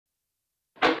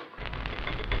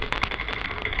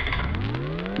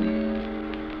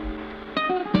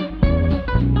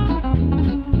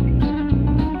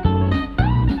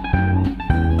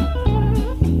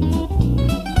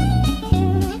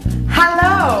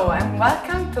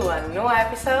welcome to a new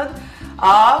episode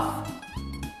of...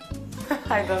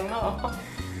 I don't know.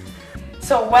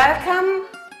 So welcome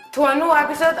to a new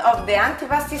episode of the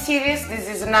Antipasti series. This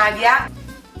is Nadia.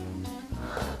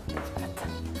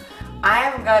 I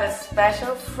have got a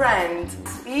special friend.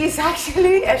 He's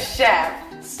actually a chef.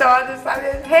 So I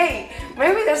decided, hey,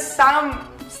 maybe there's some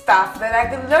stuff that I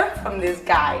could learn from this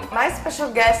guy. My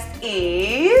special guest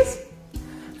is...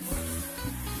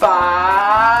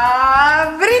 Fabrizio!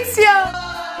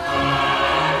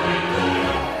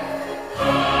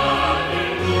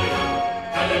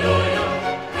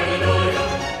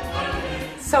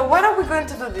 So what are we going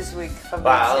to do this week, Fabrizio?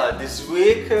 Well, this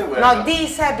week we're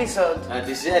this episode.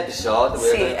 This episode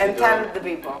we're going and to tell do, the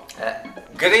people.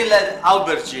 grilled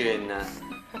aubergine.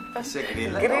 Say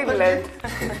grilled. Grilled.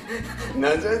 No,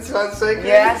 it's not so grilled.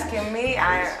 You're asking me?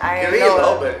 I grilled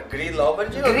know. Grilled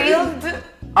aubergine. Grilled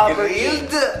aubergine.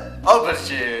 Grilled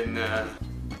aubergine.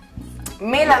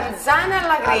 Melanzane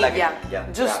alla griglia.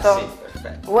 Giusto? Sì,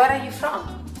 perfetto. Where are you from?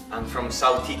 I'm from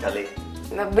South Italy.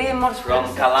 No, be more From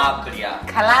specific. Calabria.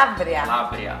 Calabria.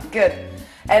 Calabria. Good.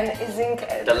 And is in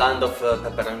The land of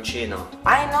pepperoncino.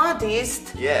 I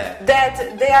noticed Yeah.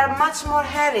 that they are much more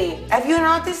hairy. Have you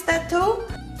noticed that too?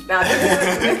 No,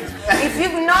 if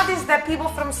you've noticed that people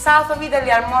from south of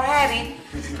Italy are more hairy,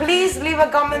 please leave a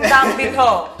comment down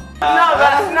below.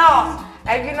 No.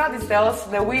 Have you noticed that also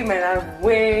the women are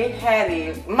way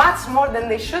hairy, much more than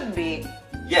they should be?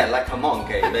 Yeah, like a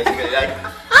monkey, basically. Like.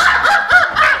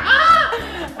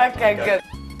 Okay, good.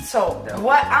 So,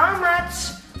 how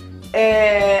much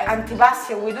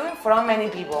antipasti are we doing for how many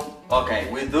people? Okay,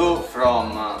 we do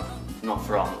from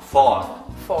four.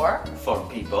 Four. 4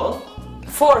 people.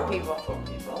 4 people. 4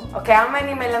 people. Okay, how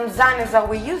many melanzanes are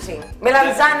we using?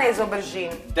 Melanzane is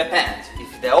aubergine. Depends.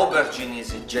 If the aubergine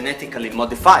is genetically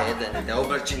modified and the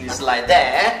aubergine is like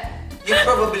that,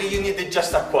 you need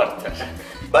just a quarter.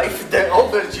 But if the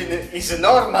aubergine is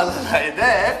normal like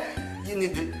that, you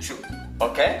need 2.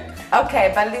 Okay?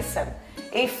 Okay, but listen,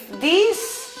 if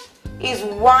this is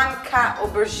 1 cut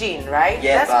aubergine, right?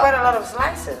 Yeah, that's quite a lot of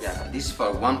slices. Yeah, this is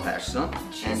for 1 person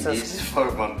and Jesus. this is for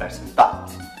 1 person. But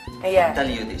Yeah. I'll tell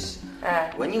you this.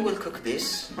 When you will cook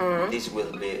this, this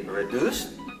will be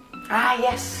reduced. Ah,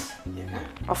 yes. Yeah.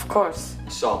 Of course.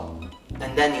 So,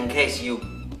 and then in case you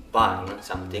burn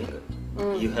something,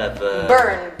 you have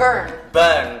Burned.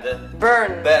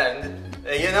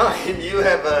 you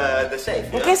have the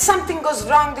safe. In case something goes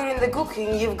wrong during the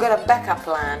cooking, you've got a backup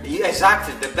plan. Yeah,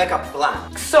 exactly, the backup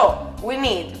plan. So, we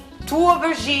need 2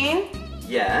 aubergine,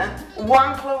 Yeah.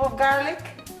 1 clove of garlic,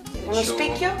 uno 2,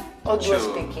 spicchio or 2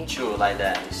 spicchi? 2 like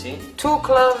that, you see? 2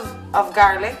 cloves of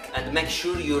garlic. And make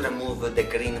sure you remove the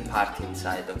green part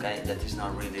inside, okay? That is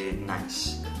not really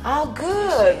nice. Oh,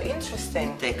 good.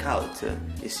 Interesting. Take out,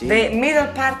 you see? The middle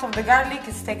part of the garlic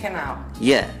is taken out.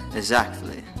 Yeah,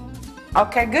 exactly.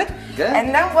 Okay, good. Good.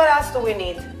 And then what else do we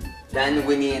need? Then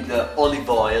we need olive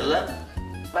oil.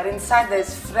 But inside there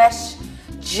is fresh,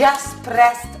 just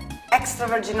pressed extra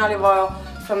virgin olive oil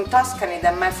from Tuscany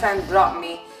that my friend brought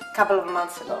me a couple of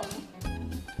months ago.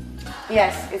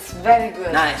 Yes, it's very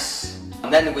good. Nice.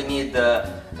 And then we need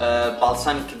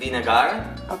balsamic vinegar.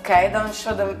 Okay, don't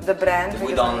show the brand. We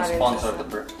because don't I'm not sponsor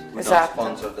interested. the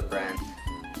sponsor the brand.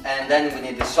 And then we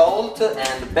need the salt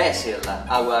and basil,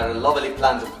 our lovely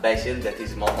plant of basil that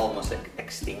is almost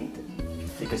extinct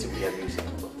because we are using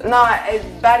it. No,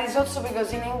 but it's also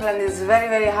because in England it's very,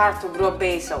 very hard to grow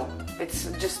basil.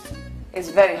 It's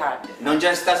very hard. Non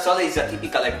c'è sta sole is a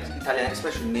typical Italian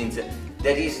expression, means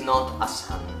there is not a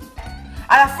sun.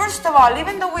 First of all,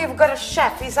 even though we've got a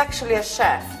chef, he's actually a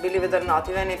chef, believe it or not,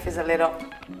 even if he's a little...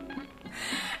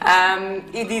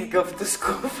 he did go to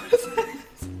school for that.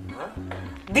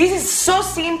 This is so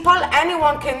simple,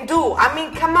 anyone can do. I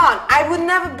mean, come on, I would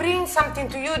never bring something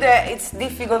to you that it's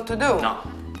difficult to do. No.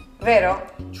 Vero?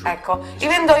 Ecco.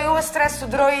 Even though you always stress to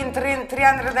throw in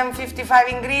 355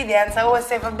 ingredients, I always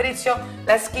say, Fabrizio,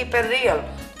 let's keep it real.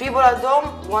 People at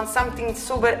home want something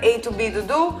super A to B to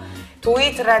do, to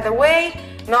eat right away,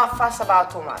 not fuss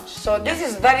about too much. So this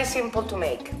is very simple to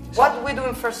make. What do we do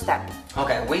in first step?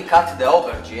 Okay, we cut the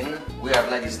aubergine. We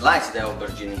already sliced the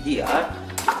aubergine here,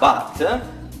 but...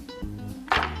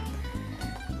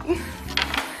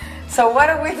 So what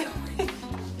are we doing?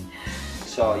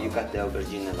 So you cut the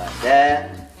aubergine like that.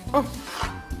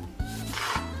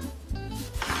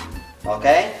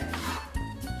 Okay?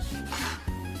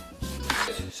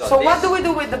 So what do we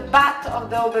do with the butt of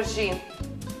the aubergine?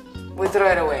 We throw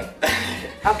it away.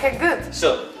 Okay, good.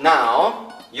 So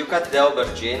now you cut the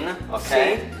aubergine,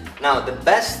 okay? See? Now the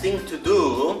best thing to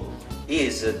do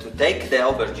is to take the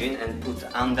aubergine and put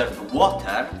under the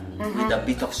water with a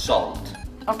bit of salt.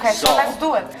 Okay, so let's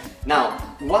do it. Now,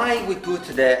 why we put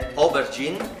the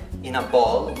aubergine in a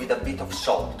bowl with a bit of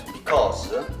salt? Because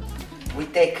we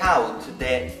take out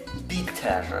the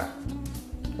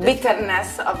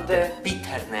bitterness of the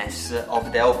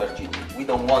aubergine. We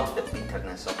don't want the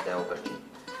bitterness of the aubergine.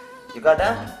 You got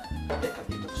that? Take a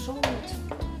bit of salt.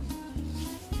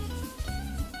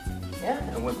 Yeah,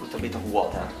 and we put a bit of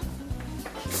water.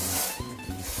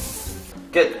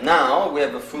 Good, now we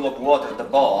have a full of water in the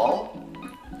bowl,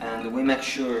 and we make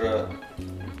sure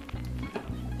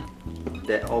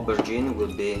the aubergine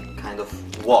will be kind of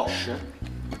washed.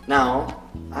 Now,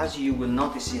 as you will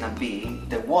notice in a bit,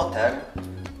 the water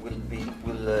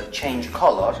will change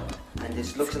color, and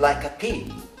this looks like a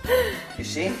pea. You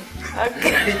see?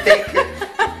 Okay.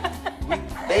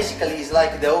 Basically, it's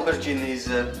like the aubergine is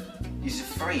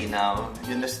free now.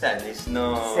 You understand? It's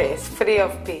no. It's free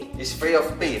of pea. It's free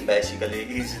of pea, basically.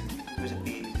 It's a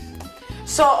pea.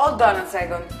 So hold on a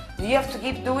second. You have to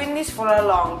keep doing this for how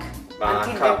long?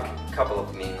 Couple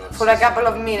of minutes. For a couple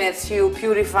of minutes, you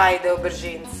purify the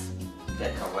aubergines.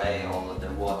 Take away all of the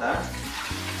water.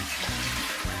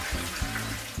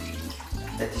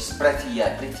 That is pretty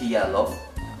yellow.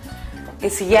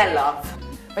 It's yellow,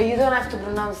 but you don't have to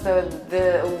pronounce the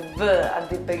v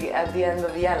at the end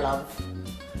of yellow.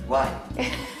 Why?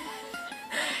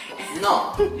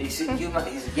 No, it's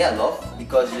yellow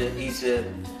because it's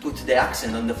put the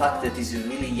accent on the fact that it's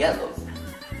really yellow.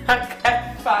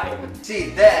 Okay, fine. See,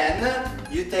 then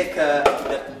you take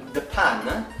the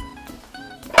pan.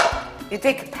 You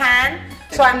take a pan,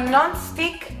 so I'm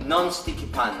non-stick. Non-sticky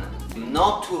pan.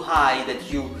 Not too high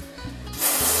that you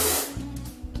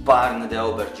burn the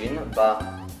aubergine, but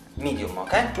medium,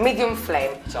 okay? Medium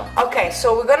flame. So. Okay,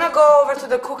 so we're gonna go over to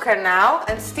the cooker now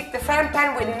and stick the frying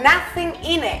pan with nothing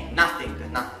in it. Nothing.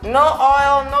 No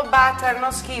oil, no butter, no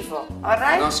schifo.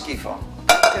 Alright? No schifo.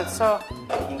 Good, so.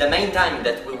 In the meantime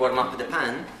that we warm up the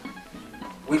pan,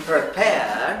 we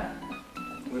prepare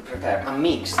a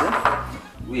mix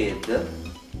with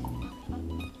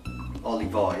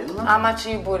olive oil. How much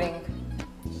are you putting?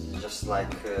 Just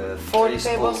like 4 3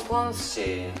 tablespoons?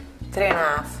 Sí.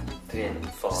 3.5. 3 and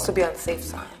 4. Just to be on the safe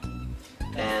side.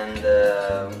 And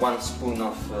 1 spoon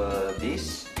of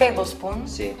this. Tablespoon?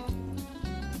 Sí.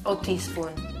 Or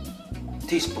teaspoon?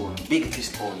 Teaspoon, big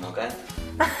teaspoon, okay?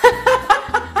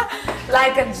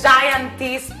 Like a giant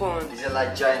teaspoon. This is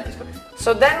like giant teaspoon.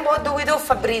 So then what do we do,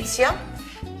 Fabrizio?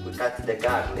 We cut the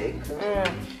garlic.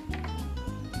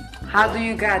 How do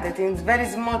you cut it? In very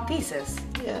small pieces?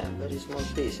 Yeah, very small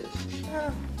pieces.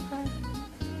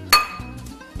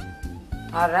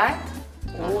 Alright?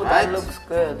 Ooh, that looks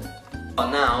good.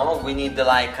 Now we need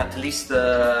like at least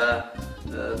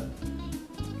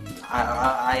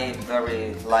I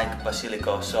very like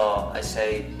basilico, so I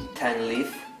say 10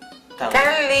 leaf.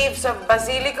 10 leaves of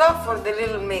basilico for the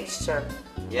little mixture.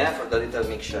 Yeah, for the little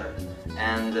mixture.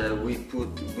 And we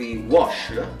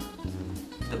wash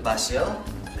the basil.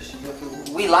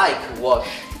 We like wash.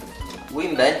 We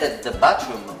invented the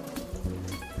bathroom.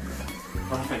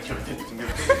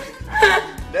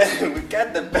 Then we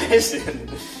cut the basil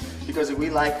because we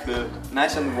like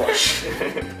nice and wash.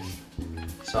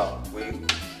 So we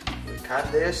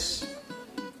cut this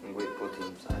and we put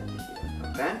inside here,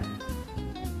 okay?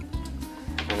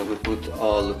 And we put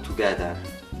all together.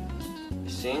 You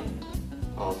see?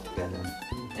 All together.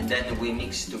 And then we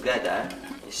mix together.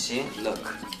 You see?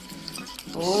 Look.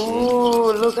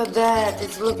 Ooh, look at that.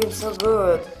 It's looking so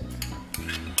good.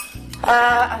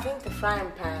 I think the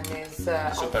frying pan is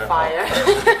on fire.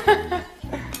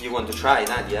 You want to try,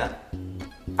 Nadia?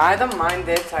 I don't mind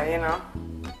it, you know.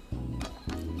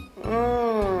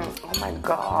 Oh my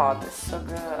god, it's so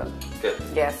good. Good.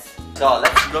 Yes. So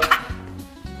let's go.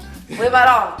 We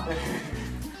varò.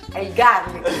 El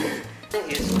garlic.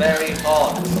 It's very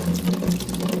hot.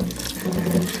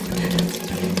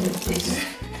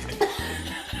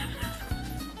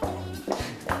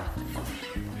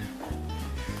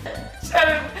 C'è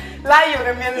l'aglio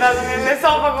che mi è andato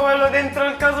nell'esofago, quello dentro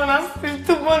il coso il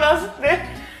tubo nostro.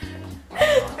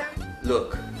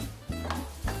 Look.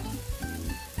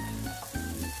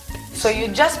 So you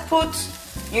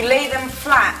lay them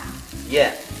flat.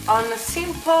 Yeah. On a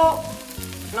simple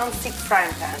non-stick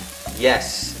frying pan.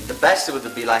 Yes. The best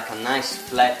would be like a nice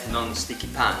flat non-sticky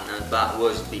pan, but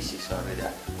was busy, sorry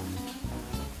that.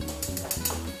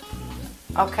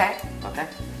 Okay. Okay.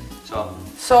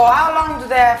 So how long do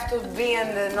they have to be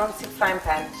in the non-stick frying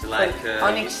pan? Like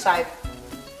on each side.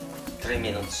 3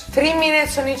 minutes. 3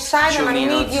 minutes on each side 2 on a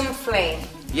minutes. medium flame.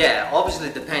 Yeah, obviously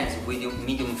it depends with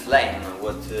medium flame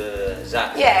what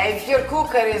exactly. Yeah, if your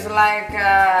cooker is like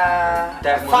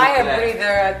a fire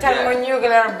breather,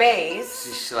 thermonuclear base.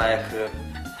 It's like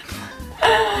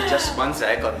just 1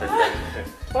 second and then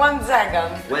 1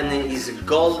 second. when it is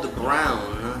gold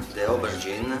brown, the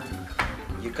aubergine,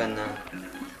 you can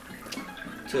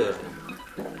turn.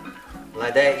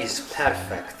 Like that is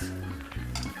perfect.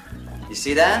 You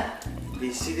see that?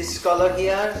 You see this color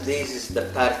here? This is the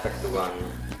perfect one.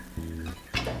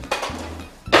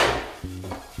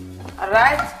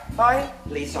 Alright, poi?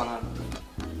 Please on.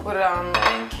 Put it on.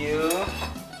 Thank you.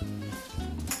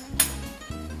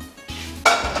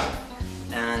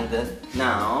 And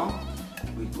now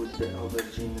we put the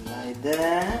aubergine like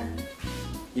that.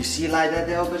 You see like that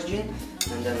the aubergine?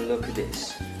 And then look at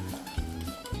this.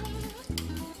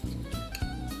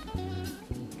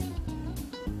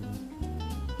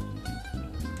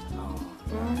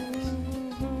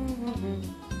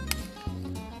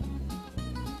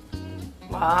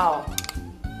 Wow.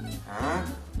 Huh?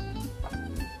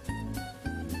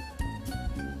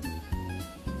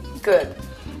 Good.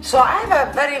 So I have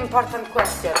a very important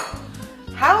question.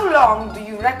 How long do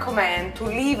you recommend to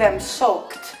leave them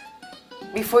soaked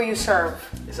before you serve?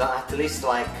 It's at least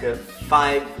like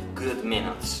 5 good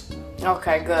minutes.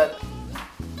 Okay, good.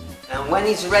 And when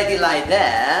it's ready like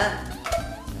that,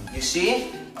 you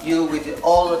see, you with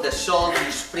all of the salt,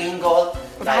 you sprinkle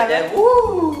like that.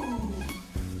 Woo!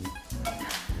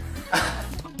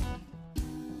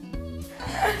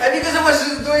 And because I was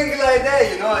doing like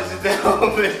that, you know, it's the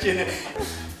aubergine.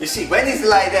 You see, when it's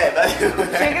like that,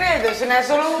 Ci credo, ce n'è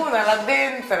solo una là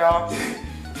dentro.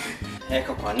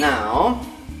 Ecco qua, now,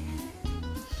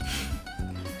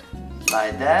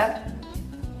 like that.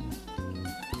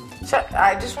 So,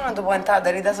 I just wanted to point out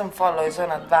that he doesn't follow his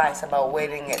own advice about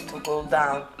waiting it to cool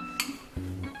down.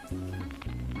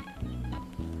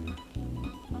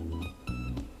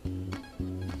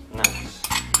 Nice.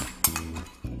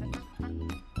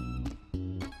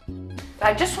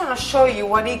 I just want to show you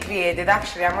what he created.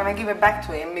 Actually, I'm going to give it back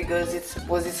to him because it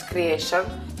was his creation.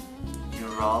 You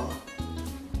roll.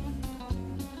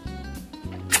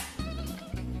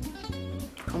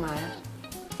 Com'è?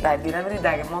 Dai, di la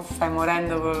verità che mo stai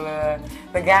morendo col...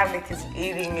 The garlic is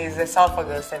eating his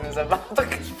esophagus and is about to...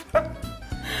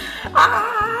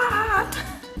 Ah!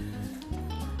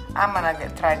 I'm gonna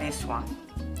try this one.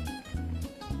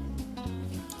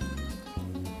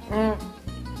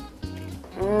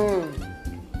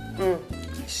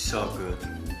 It's so good.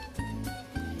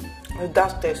 It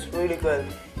does taste really good.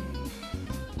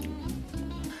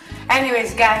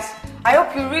 Anyways, guys, I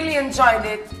hope you really enjoyed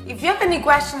it. If you have any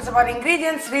questions about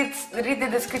ingredients, read the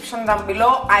description down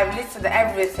below. I've listed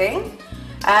everything.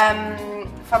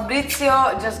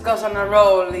 Fabrizio just goes on a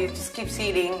roll. He just keeps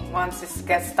eating once it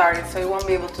gets started, so he won't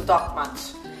be able to talk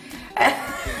much.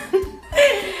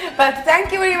 But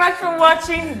thank you very much for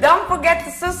watching. Don't forget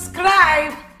to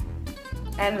subscribe.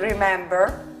 And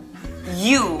remember,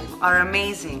 you are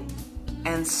amazing.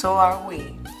 And so are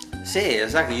we. Sì,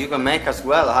 exactly, you can make as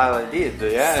well how I did,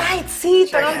 yeah. Stai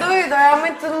zitto, non dovevo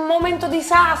mettere un momento di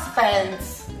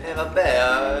suspense.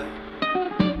 Vabbè,